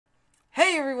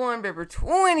Hey everyone,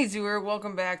 Bibber22 here.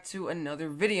 Welcome back to another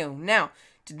video. Now,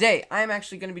 today I am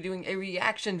actually going to be doing a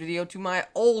reaction video to my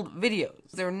old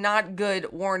videos. They're not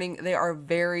good, warning, they are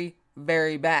very,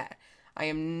 very bad. I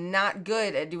am not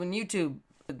good at doing YouTube.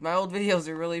 My old videos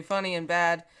are really funny and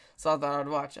bad, so I thought I'd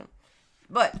watch them.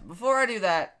 But, before I do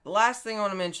that, the last thing I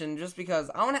want to mention, just because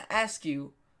I want to ask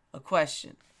you a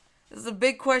question. This is a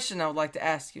big question I would like to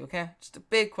ask you, okay? Just a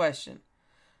big question.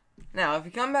 Now, if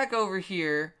you come back over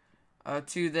here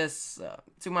to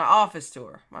my office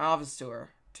tour,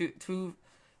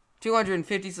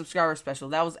 250 subscriber special.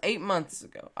 That was 8 months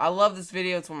ago. I love this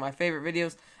video. It's one of my favorite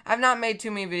videos. I've not made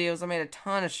too many videos. I made a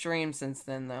ton of streams since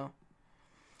then, though.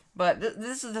 But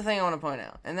this is the thing I want to point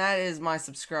out, and that is my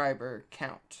subscriber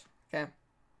count, okay?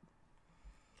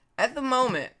 At the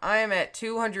moment, I am at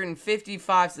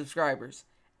 255 subscribers.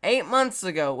 8 months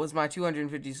ago was my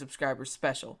 250 subscribers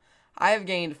special. I have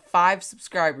gained 5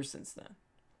 subscribers since then.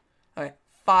 Okay,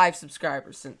 5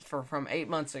 subscribers from 8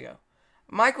 months ago.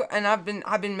 And I've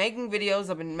been making videos.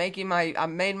 I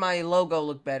made my logo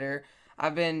look better.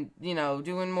 I've been,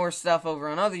 doing more stuff over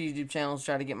on other YouTube channels,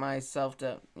 try to get myself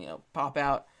to, pop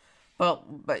out.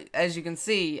 But as you can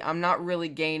see, I'm not really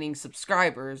gaining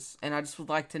subscribers, and I just would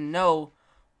like to know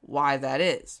why that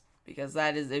is, because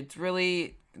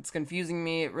it's confusing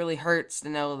me. It really hurts to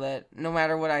know that no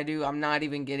matter what I do, I'm not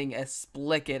even getting a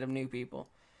split of new people.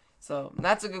 So,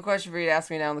 that's a good question for you to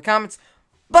ask me down in the comments.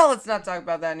 But let's not talk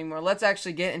about that anymore. Let's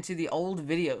actually get into the old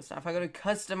videos. Now, if I go to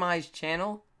customize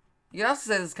channel, you can also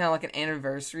say this is kind of like an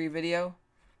anniversary video.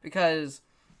 Because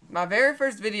my very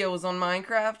first video was on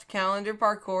Minecraft Calendar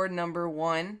Parkour number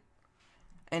 1.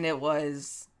 And it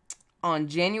was on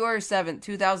January 7th,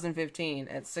 2015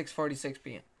 at 6:46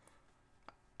 p.m.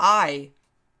 I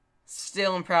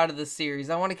still am proud of this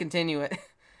series. I want to continue it.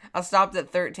 I stopped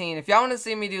at 13. If y'all want to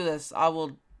see me do this, I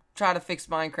will try to fix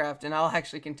Minecraft, and I'll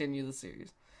actually continue the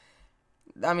series.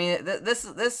 I mean,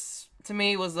 this to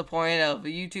me was the point of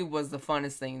YouTube was the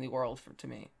funnest thing in the world to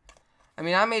me. I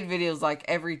mean, I made videos like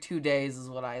every 2 days is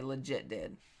what I legit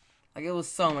did. Like, it was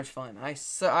so much fun.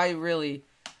 I really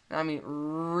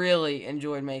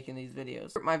enjoyed making these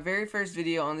videos. My very first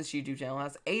video on this YouTube channel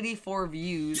has 84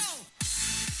 views.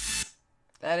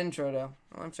 That intro, though.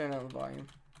 I'm turning down the volume.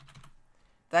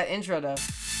 That intro, though.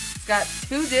 It's got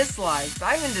 2 dislikes.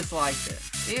 I even disliked it.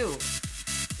 Ew.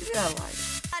 You did not like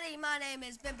it. Howdy, my name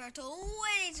is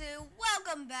Bibber22.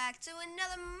 Welcome back to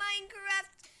another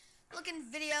Minecraft looking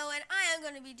video, and I am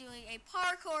going to be doing a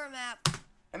parkour map.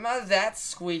 Am I that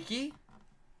squeaky?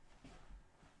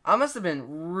 I must have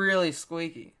been really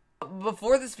squeaky.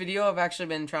 Before this video, I've actually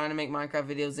been trying to make Minecraft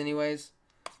videos anyways.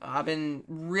 I've been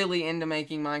really into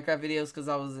making Minecraft videos because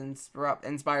I was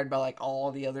inspired by like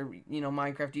all the other,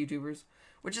 Minecraft YouTubers.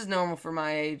 Which is normal for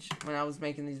my age when I was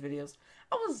making these videos.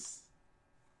 I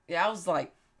was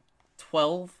like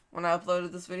 12 when I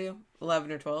uploaded this video.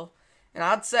 11 or 12. And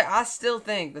I still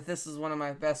think that this is one of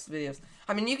my best videos.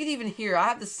 I mean, you can even hear, I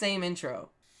have the same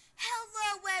intro.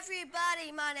 Hello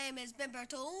everybody, my name is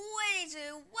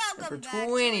Bibber22. Welcome back to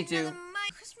 22. another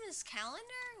Christmas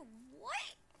calendar? What?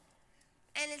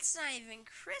 And it's not even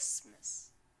Christmas.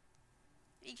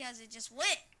 Because it just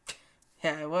went.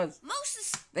 Yeah, it was. I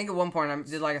think at one point I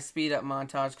did like a speed up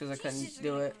montage because I couldn't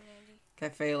do it.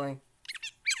 Kept failing.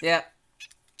 Yep.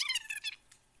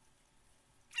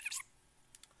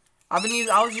 I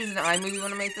was using iMovie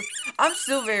when I made this. I'm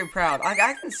still very proud.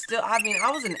 I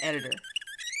was an editor.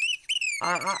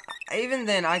 Even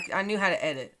then, I knew how to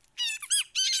edit.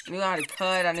 I knew how to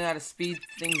cut. I knew how to speed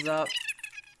things up.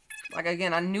 Like,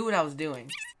 again, I knew what I was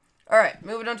doing. Alright,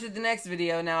 moving on to the next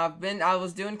video. Now, I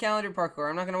was doing Calendar Parkour.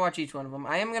 I'm not going to watch each one of them.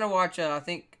 I am going to watch, I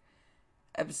think,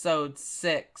 episode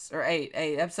 6, or 8.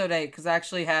 Episode 8, because I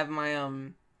actually have my,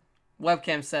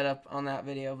 webcam set up on that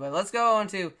video. But let's go on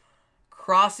to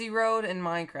Crossy Road in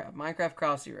Minecraft. Minecraft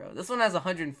Crossy Road. This one has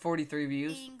 143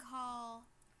 views.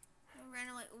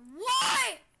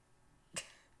 What?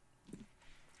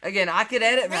 Again, I could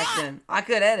edit back then. I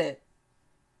could edit.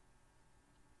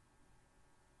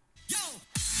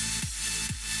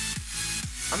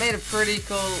 I made a pretty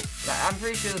cool, I'm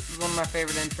pretty sure this is one of my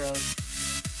favorite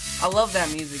intros. I love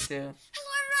that music too.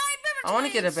 I want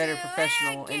to get a better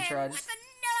professional intro.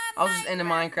 I was just into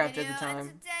Minecraft at the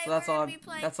time, so that's all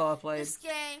I played. This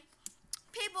game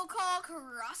people call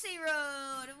Crossy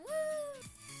Road. Woo!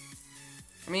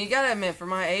 I mean, you gotta admit, for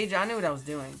my age, I knew what I was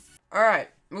doing. Alright,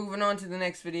 moving on to the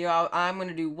next video, I'm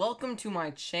gonna do welcome to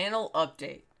my channel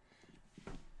update.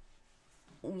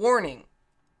 Warning.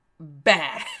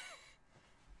 Bad.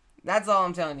 That's all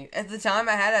I'm telling you. At the time,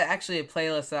 I had actually a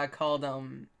playlist that I called,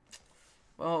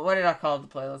 Well, what did I call the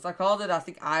playlist? I called it, I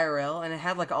think, IRL, and it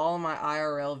had like all of my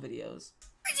IRL videos.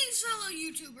 Greetings, fellow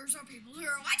YouTubers or people who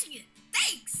are watching it.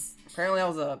 Thanks! Apparently I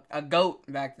was a goat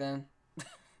back then.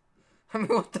 I mean,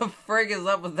 what the frig is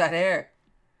up with that hair?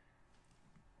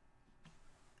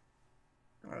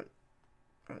 Alright.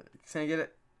 Can I get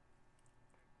it?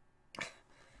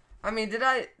 I mean,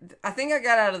 I think I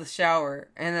got out of the shower,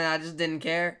 and then I just didn't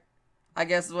care. I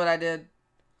guess is what I did.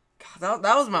 God,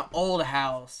 that was my old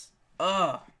house.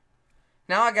 Ugh.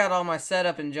 Now I got all my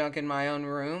setup and junk in my own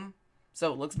room,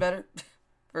 so it looks better,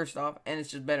 first off, and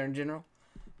it's just better in general.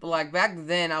 But like back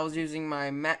then, I was using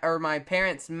my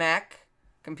parents' Mac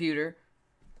computer,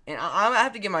 and I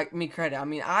have to give me credit. I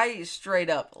mean, I straight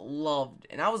up loved,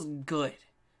 and I was good.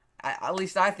 At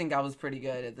least I think I was pretty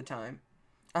good at the time.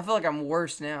 I feel like I'm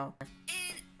worse now. And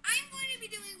I'm going to be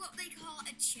doing what they call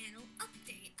a channel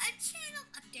update. A channel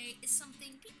update is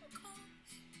something people call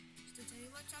just to tell you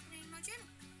what's happening in my channel.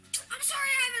 I'm sorry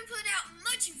I haven't put out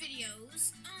much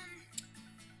videos.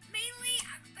 Mainly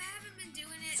I haven't been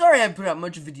doing it. Sorry I haven't put out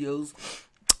much videos.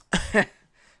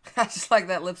 I just like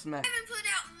that lip smack. I haven't put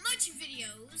out much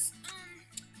videos.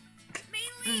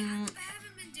 Mainly I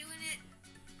haven't been doing it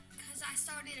because I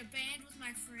started a band with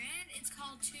my friend. It's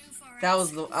called 2 Far Out. That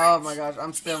was the, oh my gosh,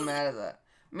 I'm still mad at that.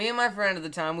 Me and my friend at the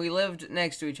time, we lived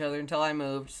next to each other until I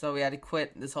moved, so we had to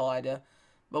quit this whole idea.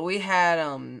 But we had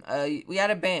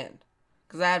a band,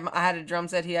 cause I had a drum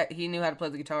set. He knew how to play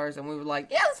the guitars, and we were like,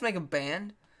 yeah, let's make a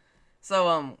band.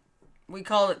 So we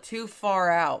called it 2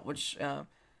 Far Out, which I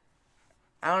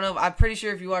don't know. I'm pretty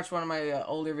sure if you watched one of my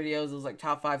older videos, it was like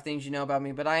top 5 things you know about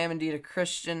me. But I am indeed a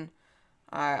Christian.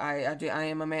 I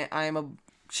am a man. I am a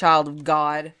child of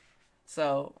God.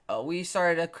 So, we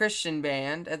started a Christian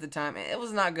band at the time. It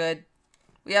was not good.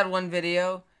 We had one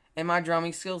video, and my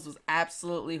drumming skills was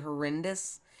absolutely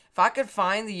horrendous. If I could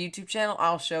find the YouTube channel,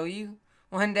 I'll show you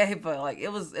one day, but, like, it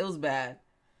was bad.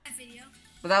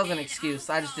 But that was an excuse.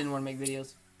 I just didn't want to make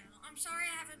videos. I'm sorry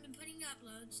I haven't been putting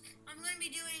uploads. I'm going to be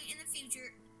doing, in the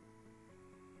future,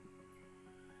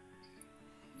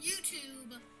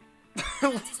 YouTube.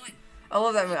 Just like... I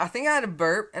love that movie. I think I had a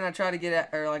burp, and I tried to get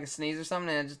at, or like a sneeze or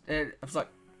something, and I was like...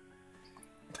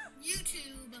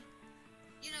 YouTube.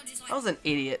 You know, just like... I was an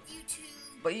idiot. YouTube.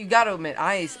 But you gotta admit,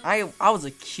 I was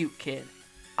a cute kid.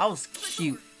 I was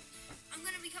cute. I'm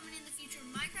gonna be coming in the future of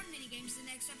Minecraft minigames the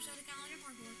next episode of Calendar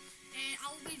Parkour, and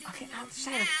I will be doing... Okay, I just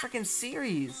had a freaking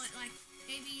series. Like,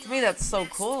 maybe, To me, that's so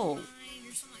cool.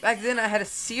 Back then, I had a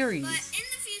series. But in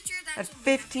the future, I had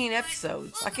 15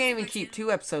 episodes. I can't even keep 2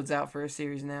 episodes out for a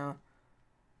series now.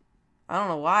 I don't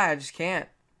know why, I just can't.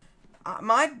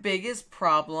 My biggest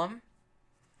problem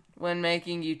when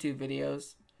making YouTube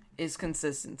videos is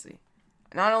consistency.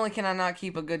 Not only can I not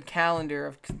keep a good calendar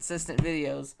of consistent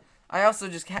videos, I also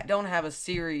just don't have a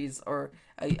series or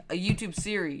a YouTube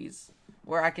series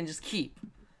where I can just keep.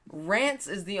 Rants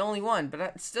is the only one, but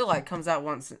it still like comes out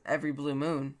once every blue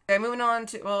moon. Okay, moving on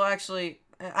to, well, actually,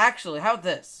 how about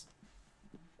this?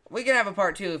 We can have a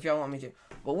part 2 if y'all want me to.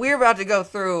 But we're about to go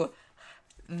through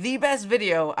the best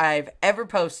video I've ever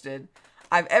posted,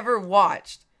 I've ever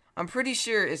watched. I'm pretty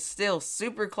sure it's still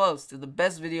super close to the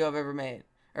best video I've ever made,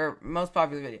 or most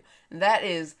popular video. And that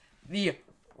is the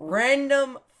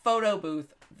random photo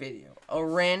booth video. A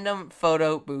random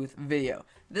photo booth video.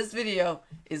 This video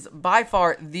is by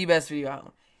far the best video I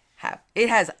have. It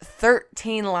has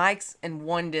 13 likes and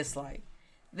 1 dislike.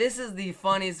 This is the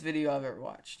funniest video I've ever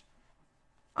watched.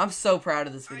 I'm so proud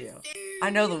of this video.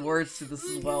 I know the words to this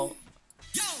as well.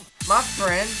 My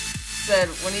friend said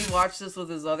when he watched this with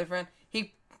his other friend,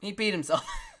 he peed himself.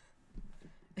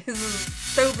 This is a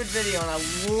stupid video and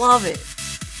I love it.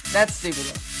 That's stupid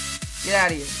though. Get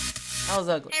out of here. That was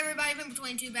ugly. Hey everybody,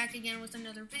 Pimper22 back again with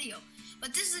another video.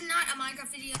 But this is not a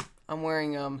Minecraft video. I'm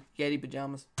wearing Yeti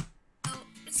pajamas. Oh,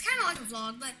 it's kind of like a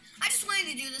vlog, but I just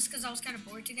wanted to do this because I was kind of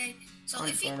bored today. So I'm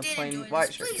if you wearing a did plain enjoy white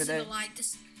this, shirt please today. leave a like.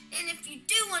 And if you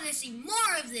do want to see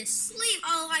more of this, leave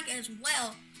a like as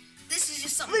well. This is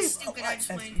just something stupid I just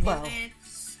wanted to do, and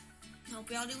hope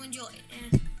y'all do enjoy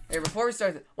it. And Hey, before we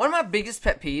start, one of my biggest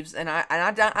pet peeves, and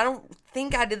I don't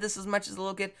think I did this as much as a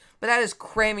little kid, but that is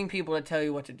cramming people to tell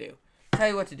you what to do.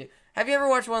 Have you ever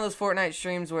watched one of those Fortnite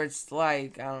streams where it's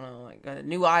like, I don't know, like a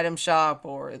new item shop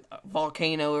or a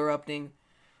volcano erupting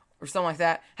or something like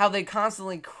that? How they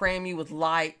constantly cram you with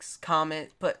likes,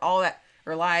 comment, put all that,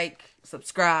 or like,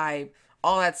 subscribe,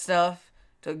 all that stuff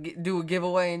to do a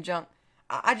giveaway and junk.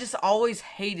 I just always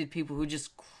hated people who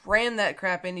just cram that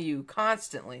crap into you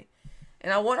constantly.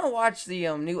 And I want to watch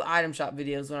the new item shop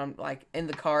videos when I'm like in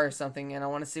the car or something and I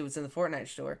want to see what's in the Fortnite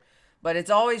store. But it's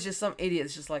always just some idiot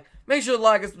that's just like, make sure to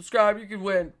like and subscribe, you can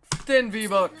win 10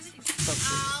 V-Bucks.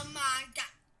 Oh my god.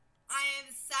 I am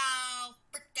so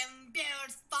freaking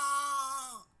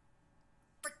beautiful.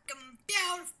 Freaking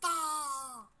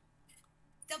beautiful.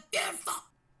 So beautiful.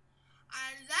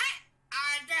 I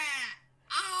did.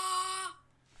 Oh.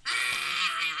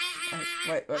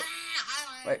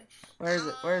 Wait. Where is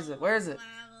it?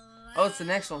 Oh, it's the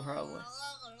next one, probably.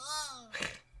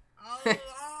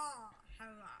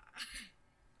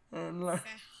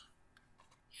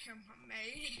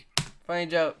 Funny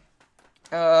joke.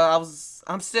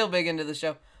 I'm still big into the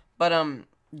show, but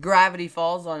Gravity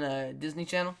Falls on Disney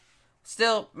Channel,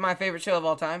 still my favorite show of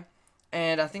all time,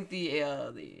 and I think the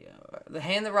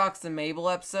Hand That Rocks the Mabel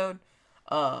episode,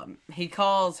 he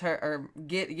calls her, or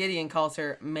Gideon calls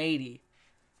her matey,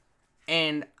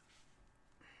 and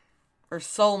or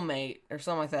soulmate or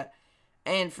something like that,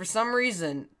 and for some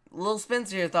reason, Lil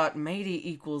Spencer here thought matey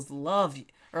equals love,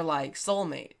 or like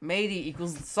soulmate. Matey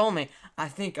equals soulmate. I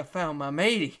think I found my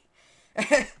matey.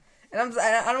 And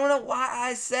I don't know why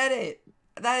I said it.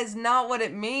 That is not what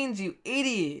it means, you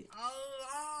idiot.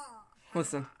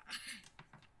 Listen.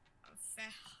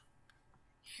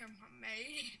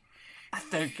 I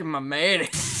think you're my matey.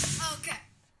 Okay.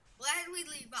 Where did we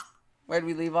leave off? Where did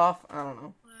we leave off? I don't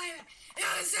know.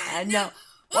 I know.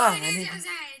 Why did you say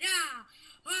no?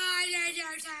 Why did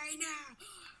you say no?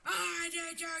 Why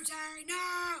did you say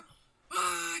no?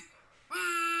 Why?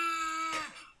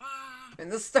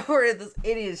 And the story of this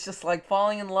idiot is just like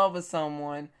falling in love with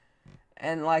someone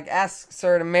and like asks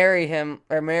her to marry him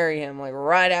like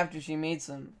right after she meets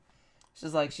him. It's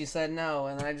just like she said no,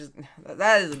 and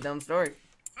that is a dumb story.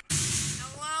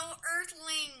 Hello,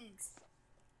 Earthlings.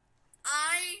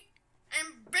 I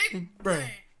am Big Brain.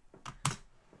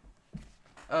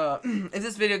 If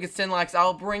this video gets 10 likes,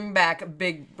 I'll bring back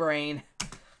Big Brain.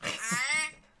 I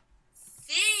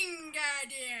think I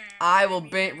did. I will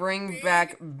bring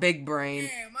back Big Brain.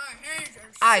 Yeah, my hands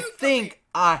are I super think big.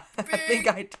 I think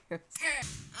I do. I'm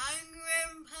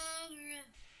Grandpa.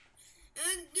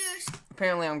 And this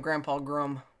Apparently I'm Grandpa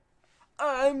Grum.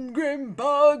 I'm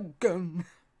Grandpa Grum.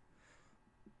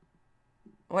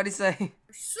 What'd he say?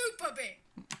 super big.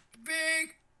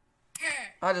 Big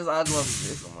head. I love this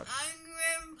video so much. I'm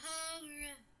Grandpa.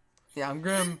 Yeah, I'm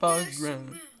Grandpa And this Grum.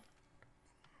 man.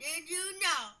 Did you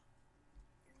know?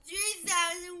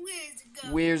 3,000 years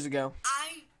ago. Years ago.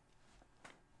 I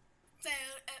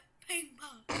failed at ping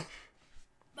pong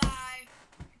by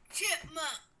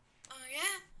chipmunk. Oh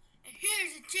yeah? And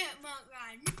here's a chipmunk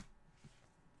right now.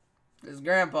 His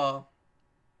grandpa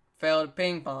failed at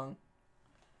ping pong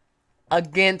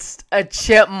against a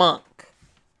chipmunk.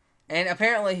 And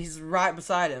apparently he's right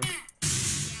beside him. Yeah,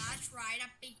 that's right. I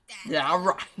beat that. Yeah,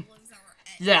 right.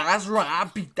 Yeah, that's right. I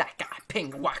beat that guy.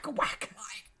 Ping, wacka, wacka.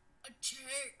 Like a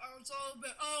chick or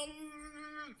something.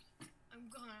 I'm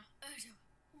gonna.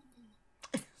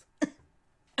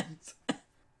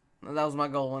 That was my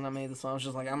goal when I made this one. I was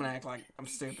just like, I'm gonna act like I'm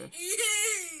stupid.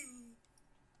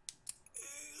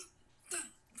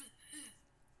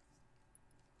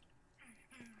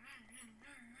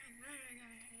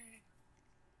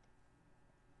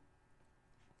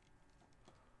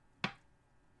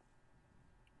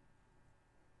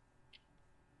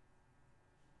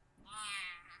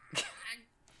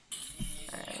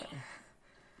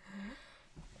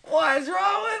 What's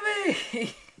wrong with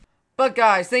me? But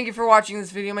guys, thank you for watching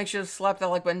this video. Make sure to slap that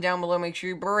like button down below. Make sure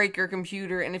you break your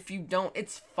computer. And if you don't,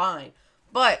 it's fine.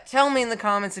 But tell me in the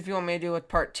comments if you want me to do a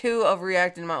part 2 of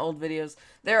reacting to my old videos.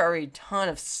 There are a ton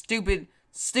of stupid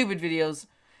videos.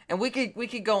 And we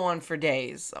could go on for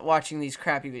days watching these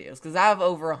crappy videos. Because I have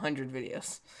over 100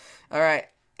 videos. Alright.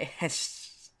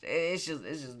 It's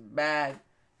just bad.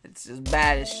 It's just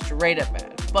bad. It's straight up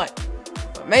bad. But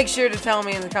make sure to tell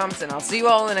me in the comments, and I'll see you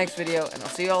all in the next video, and I'll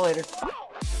see you all later. Bye.